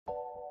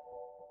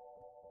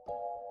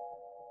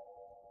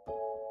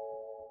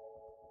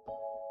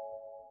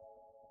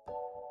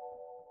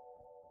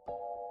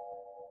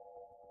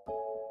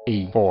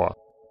e4,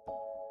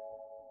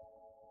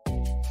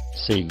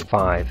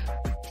 c5,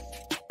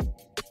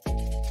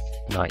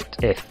 knight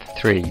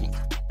f3,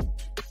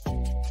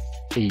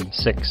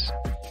 e6,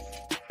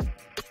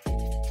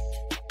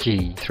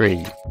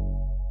 g3,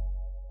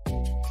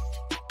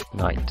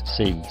 knight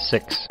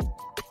c6,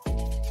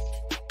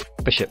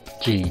 bishop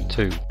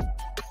g2,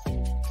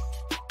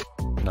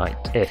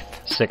 knight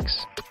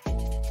f6,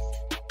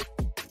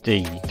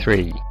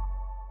 d3,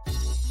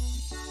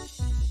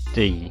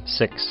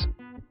 d6,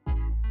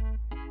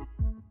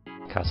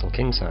 castle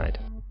kingside,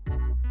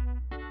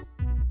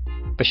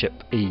 bishop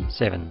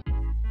e7,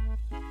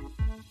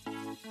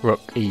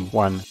 rook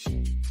e1,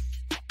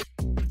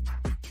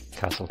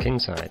 castle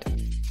kingside,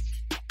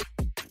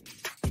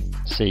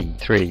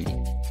 c3,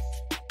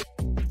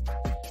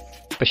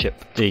 bishop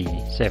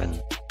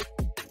d7,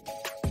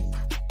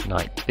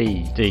 knight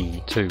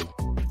bd2,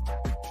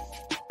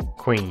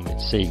 queen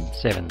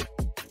c7,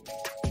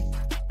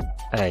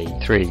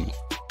 a3,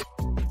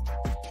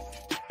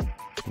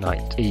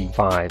 knight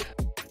e5,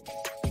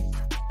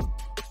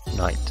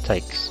 knight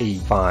takes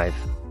e5,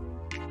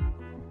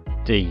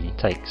 d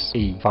takes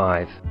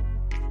e5,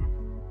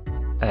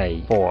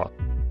 a4,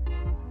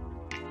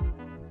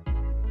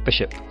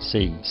 bishop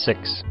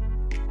c6,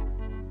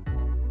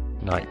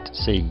 knight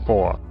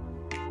c4,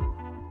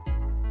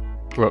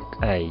 rook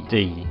a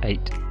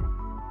d8,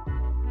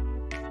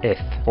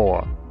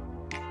 f4,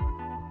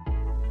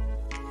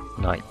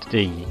 knight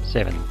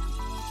d7,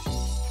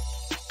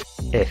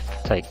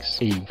 f takes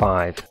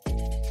e5,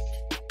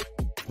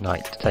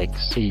 knight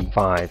takes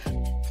e5,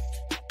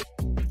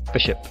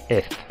 bishop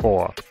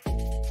f4,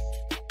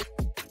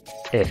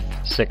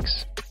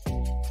 f6,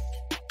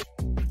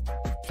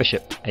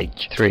 bishop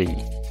h3,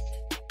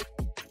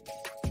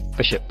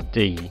 bishop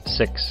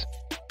d6,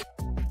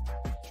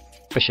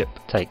 bishop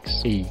takes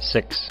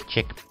e6,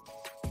 check,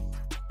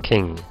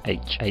 king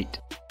h8,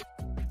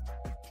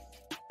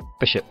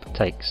 bishop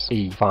takes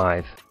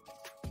e5,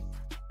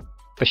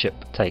 bishop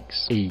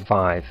takes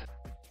e5,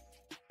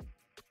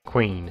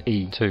 queen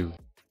e2,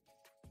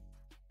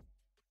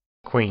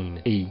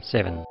 queen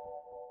e7,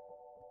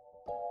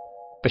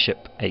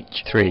 bishop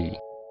h3,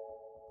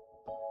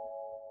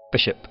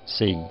 bishop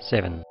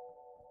c7,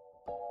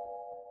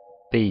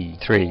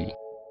 b3,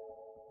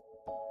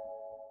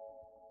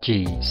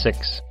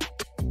 g6,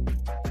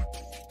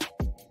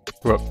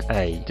 rook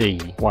a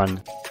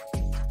d1,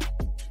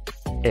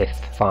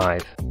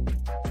 f5,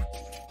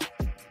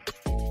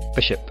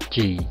 bishop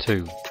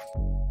g2,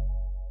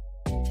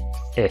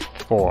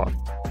 f4,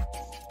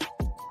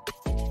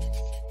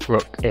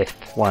 rook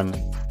f1,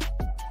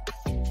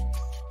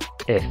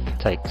 f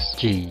takes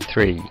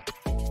g3,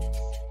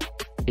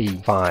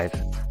 e5,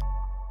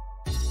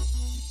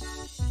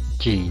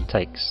 g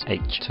takes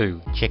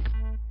h2, check,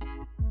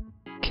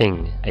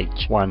 king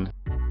h1,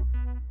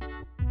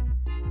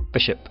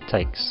 bishop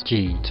takes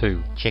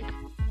g2, check,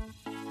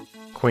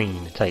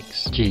 queen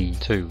takes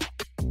g2,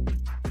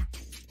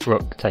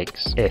 rook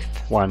takes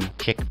f1,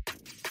 check,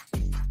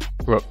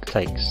 rook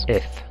takes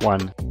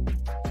f1,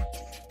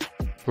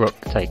 rook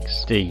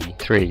takes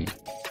d3,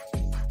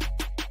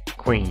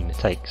 queen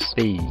takes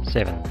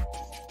b7,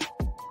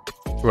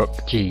 rook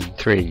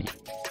g3,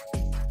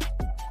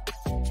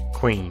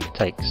 queen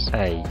takes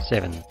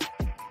a7,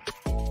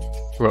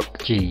 rook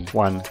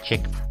g1,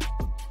 check,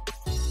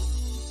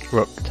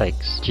 rook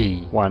takes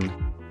g1,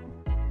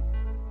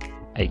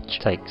 h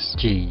takes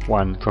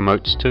g1,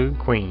 promotes to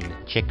queen,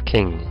 check,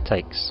 king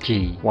takes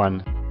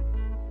g1,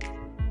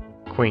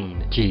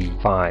 queen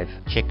g5,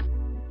 check,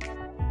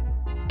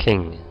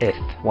 king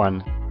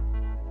f1,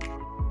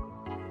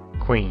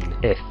 queen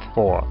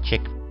f4,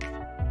 check,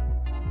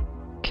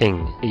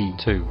 king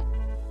e2,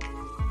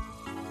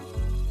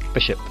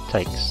 bishop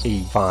takes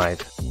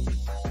e5,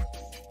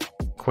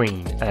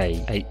 queen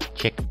a8,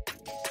 check,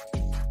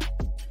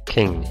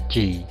 king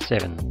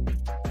g7,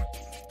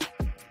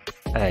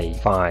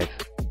 a5,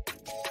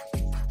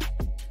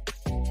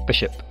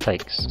 bishop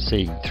takes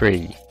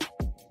c3,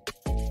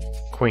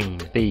 queen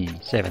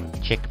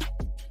b7, check,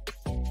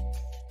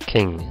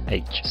 king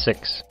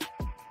h6,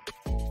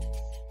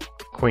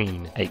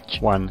 queen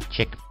h1,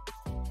 check,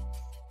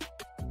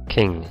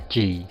 king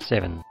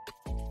g7,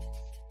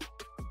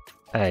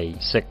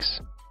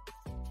 a6,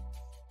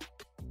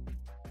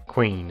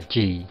 queen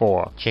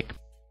g4, check,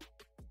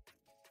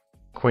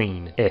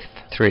 queen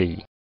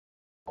f3,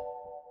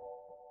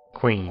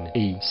 queen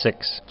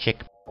e6,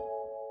 check,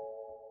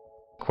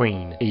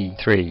 queen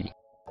e3,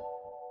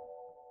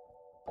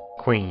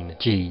 queen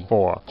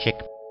g4,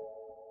 check,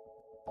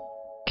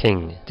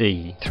 king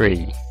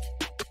d3,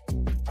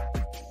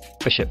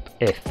 bishop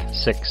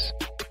f6,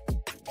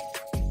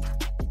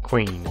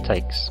 queen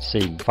takes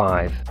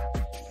c5,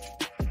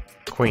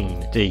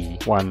 queen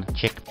d1,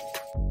 check,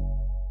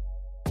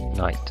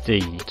 knight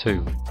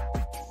d2,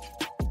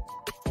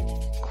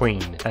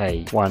 queen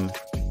a1,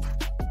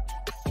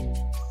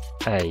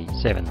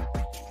 a7,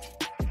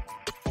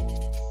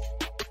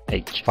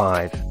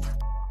 h5,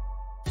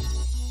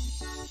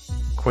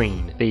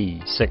 queen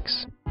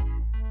b6,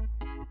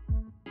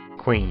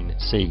 queen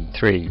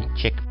c3,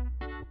 check,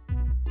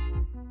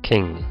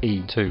 King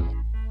e2.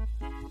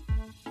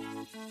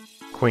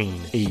 Queen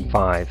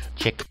e5.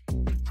 check,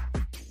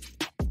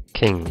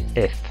 King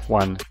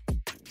f1.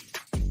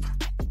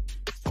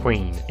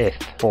 Queen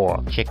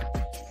f4. check,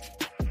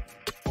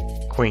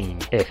 Queen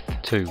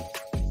f2.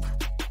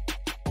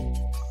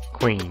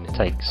 Queen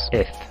takes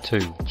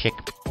f2. check,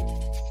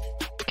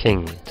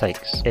 King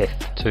takes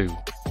f2.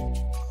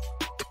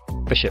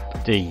 Bishop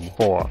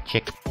d4.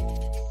 check,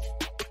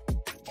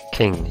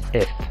 King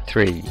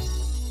f3.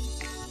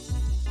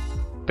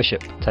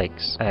 Bishop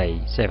takes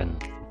a7.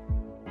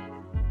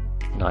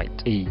 Knight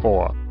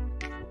e4.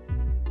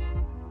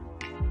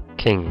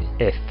 King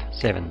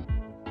f7.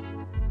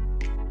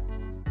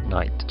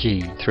 Knight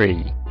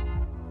g3.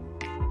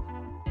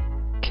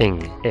 King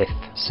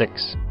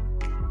f6.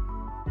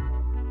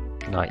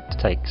 Knight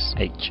takes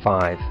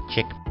h5.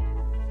 check,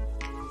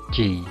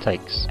 G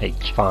takes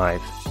h5.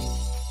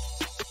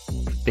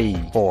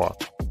 b4.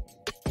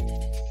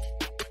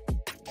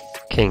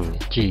 King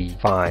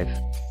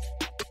g5.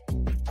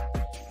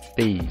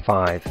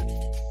 b5.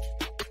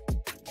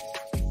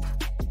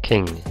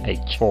 King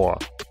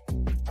h4.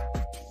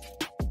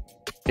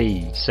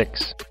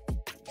 b6.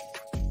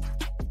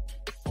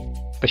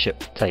 Bishop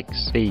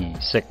takes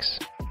b6.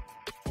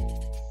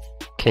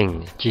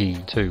 King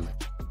g2.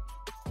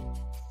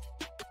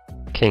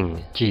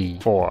 King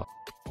g4.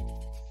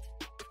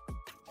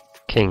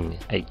 King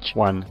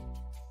h1.